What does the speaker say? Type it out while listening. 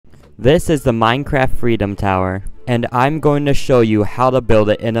This is the Minecraft Freedom Tower, and I'm going to show you how to build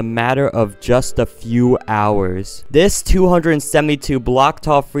it in a matter of just a few hours. This 272 block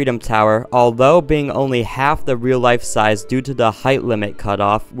tall Freedom Tower, although being only half the real life size due to the height limit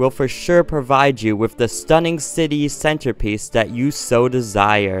cutoff, will for sure provide you with the stunning city centerpiece that you so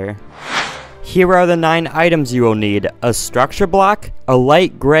desire. Here are the 9 items you will need: a structure block, a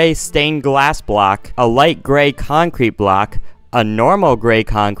light gray stained glass block, a light gray concrete block, a normal gray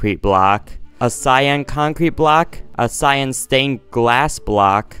concrete block, a cyan concrete block, a cyan stained glass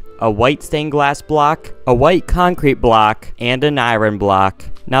block, a white stained glass block, a white concrete block, and an iron block.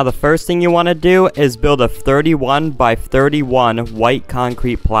 Now the first thing you want to do is build a 31 by 31 white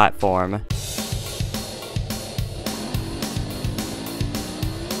concrete platform.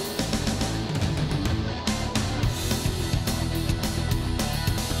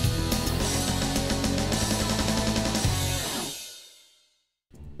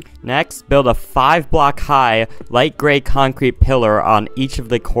 Next, build a 5 block high light gray concrete pillar on each of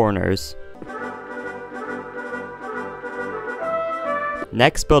the corners.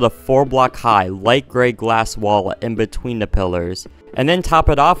 Next, build a 4 block high light gray glass wall in between the pillars. And then top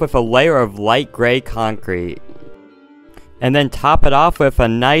it off with a layer of light gray concrete. And then top it off with a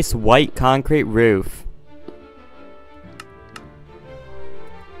nice white concrete roof.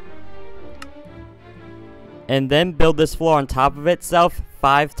 And then build this floor on top of itself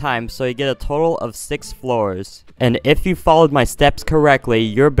 5 times so you get a total of 6 floors. And if you followed my steps correctly,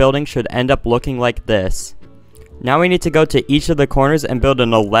 your building should end up looking like this. Now we need to go to each of the corners and build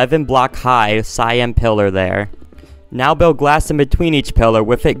an 11 block high cyan pillar there. Now build glass in between each pillar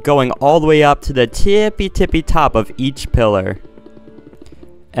with it going all the way up to the tippy top of each pillar.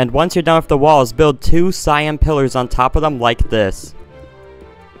 And once you're done with the walls, build 2 cyan pillars on top of them like this.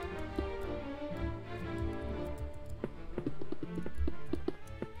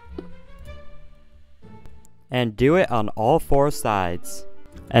 And do it on all 4 sides.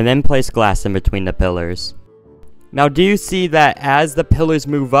 And then place glass in between the pillars. Now do you see that as the pillars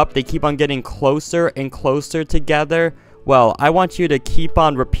move up, they keep on getting closer and closer together? Well, I want you to keep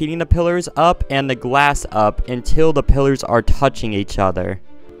on repeating the pillars up and the glass up until the pillars are touching each other.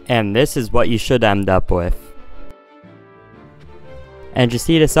 And this is what you should end up with. And you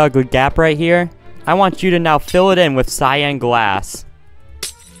see this ugly gap right here? I want you to now fill it in with cyan glass.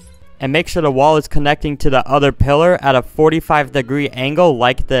 And make sure the wall is connecting to the other pillar at a 45-degree angle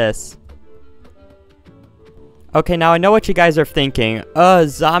like this. Okay, now I know what you guys are thinking.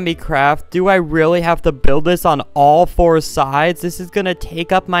 ZombieCraft, do I really have to build this on all 4 sides? This is gonna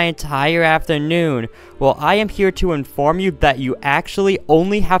take up my entire afternoon. Well, I am here to inform you that you actually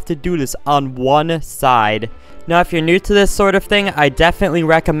only have to do this on 1 side. Now, if you're new to this sort of thing, I definitely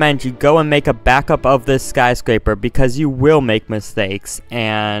recommend you go and make a backup of this skyscraper because you will make mistakes.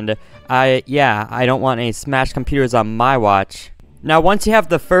 And I don't want any smashed computers on my watch. Now, once you have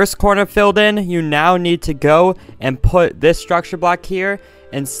the first corner filled in, you now need to go and put this structure block here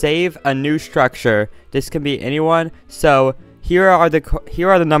and save a new structure. This can be anyone. So here are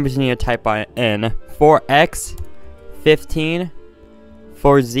the numbers you need to type in. For X, 15.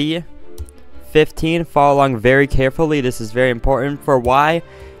 For Z, 15. Follow along very carefully. This is very important. For Y,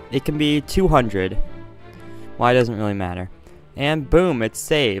 it can be 200. Y doesn't really matter. And boom, it's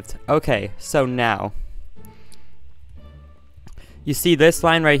saved. Okay, so now you see this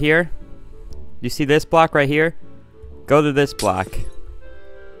line right here? You see this block right here? Go to this block.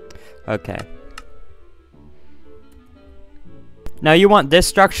 Okay. Now you want this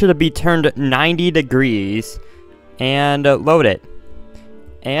structure to be turned 90 degrees and load it.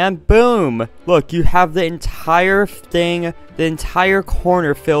 And boom! Look, you have the entire thing, the entire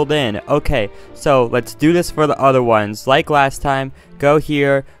corner filled in. Okay, so let's do this for the other ones. Like last time, go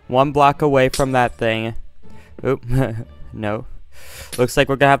here, 1 block away from that thing. Oop, no. Looks like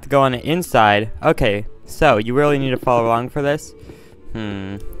we're gonna have to go on the inside. Okay, so you really need to follow along for this.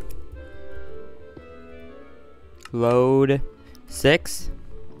 Load 6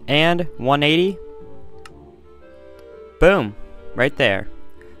 and 180. Boom, right there.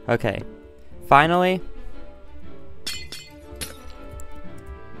 Okay, finally,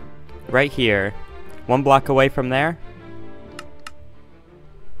 right here, 1 block away from there.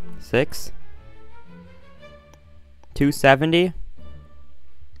 6, 270.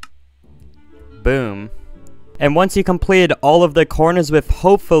 Boom. And once you completed all of the corners with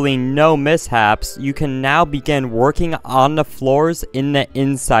hopefully no mishaps, you can now begin working on the floors in the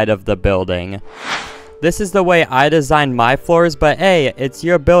inside of the building. This is the way I designed my floors, but hey, it's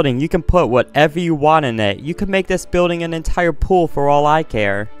your building. You can put whatever you want in it. You can make this building an entire pool for all I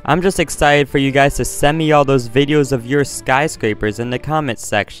care. I'm just excited for you guys to send me all those videos of your skyscrapers in the comments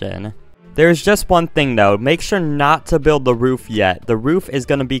section. There's just one thing though, make sure not to build the roof yet. The roof is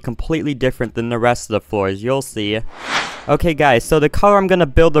going to be completely different than the rest of the floors, you'll see. Okay guys, so the color I'm going to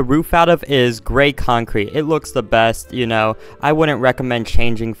build the roof out of is gray concrete. It looks the best, you know, I wouldn't recommend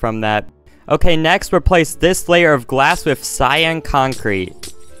changing from that. Okay, next replace this layer of glass with cyan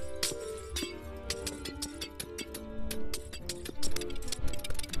concrete.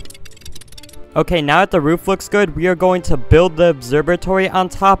 Okay, now that the roof looks good, we are going to build the observatory on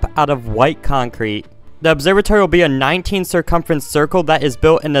top out of white concrete. The observatory will be a 19 circumference circle that is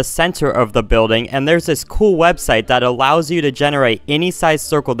built in the center of the building, and there's this cool website that allows you to generate any size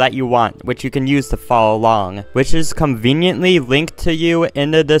circle that you want, which you can use to follow along, which is conveniently linked to you in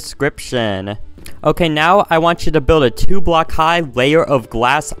the description. Okay, now I want you to build a 2-block high layer of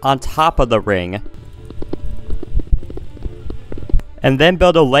glass on top of the ring. And then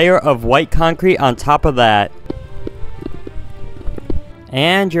build a layer of white concrete on top of that.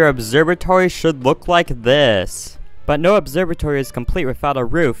 And your observatory should look like this. But no observatory is complete without a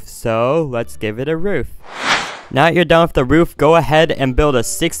roof, so let's give it a roof. Now that you're done with the roof, go ahead and build a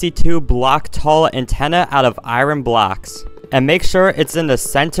 62 block tall antenna out of iron blocks. And make sure it's in the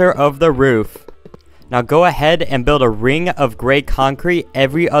center of the roof. Now go ahead and build a ring of gray concrete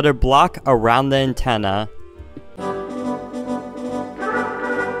every other block around the antenna.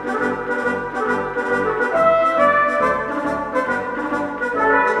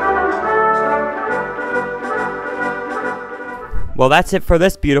 Well, that's it for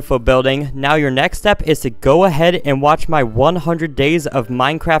this beautiful building. Now your next step is to go ahead and watch my 100 days of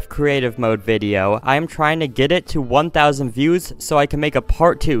Minecraft creative mode video. I am trying to get it to 1,000 views so I can make a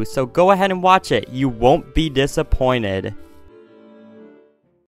part 2, so go ahead and watch it. You won't be disappointed.